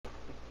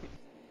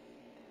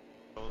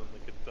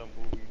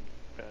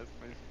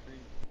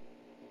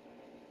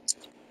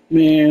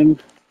Man,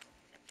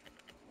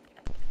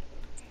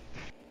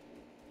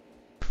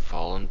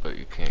 Fallen, but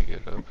you can't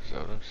get up. Is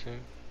that what I'm seeing?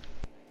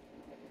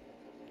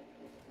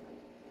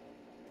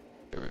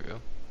 There we go.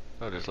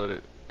 Oh, just let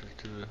it.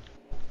 Just do the.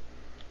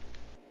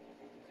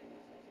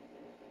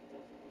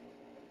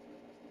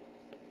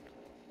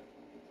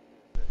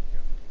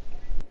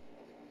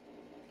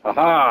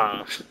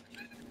 haha.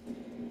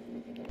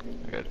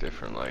 I got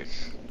different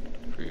lights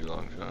for you,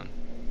 Long John.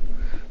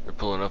 They're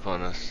pulling up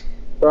on us.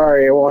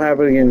 Sorry, it won't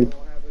happen again.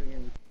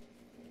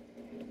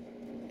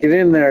 Get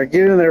in there,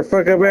 get in there,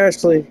 fuck up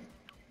Ashley.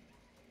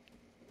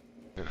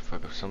 Gotta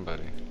fuck up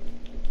somebody.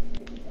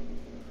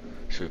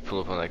 Should we pull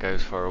up on that guy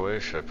who's far away, or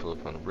should I pull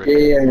up on Rick?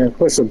 Yeah,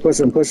 push him, push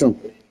him, push him.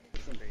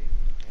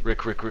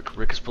 Rick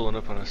is pulling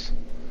up on us.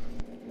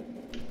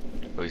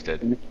 Oh, he's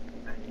dead.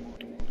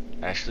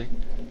 Ashley?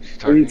 She's We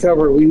targeting need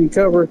cover, we need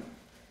cover.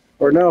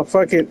 Or no,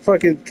 fuck it,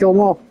 kill them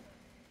all.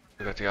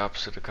 We got the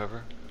opposite of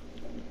cover.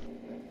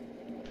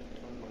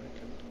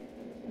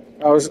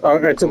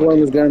 I took one of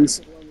his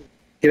guns.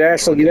 Get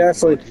Ashley, get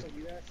Ashley.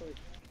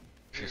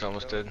 She's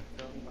almost dead.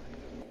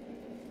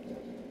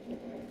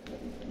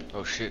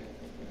 Oh shit.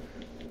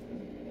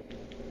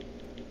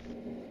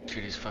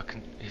 Dude, he's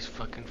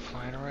fucking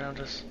flying around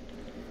us.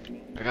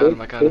 I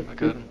got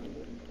him.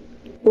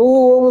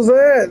 Ooh, what was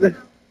that?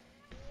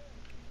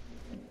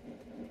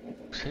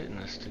 Who's hitting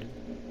us, dude?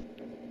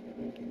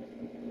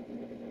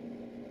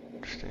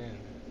 Understand.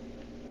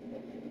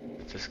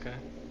 It's this guy?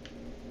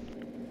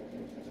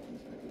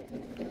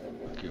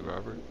 Fuck you,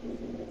 Robert.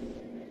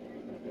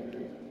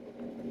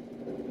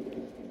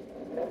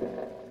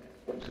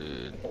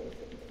 Dude.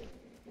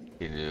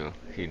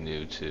 He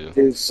knew too.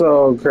 It's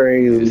so He just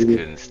crazy.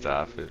 couldn't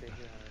stop it.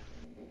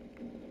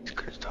 Just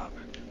couldn't stop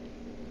it.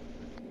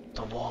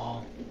 The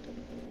wall.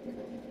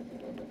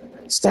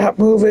 Stop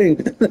moving.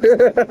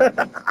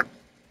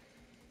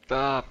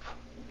 Stop.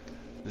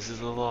 This is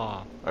the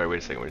law. Alright, wait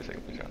a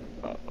second, John.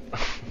 Oh.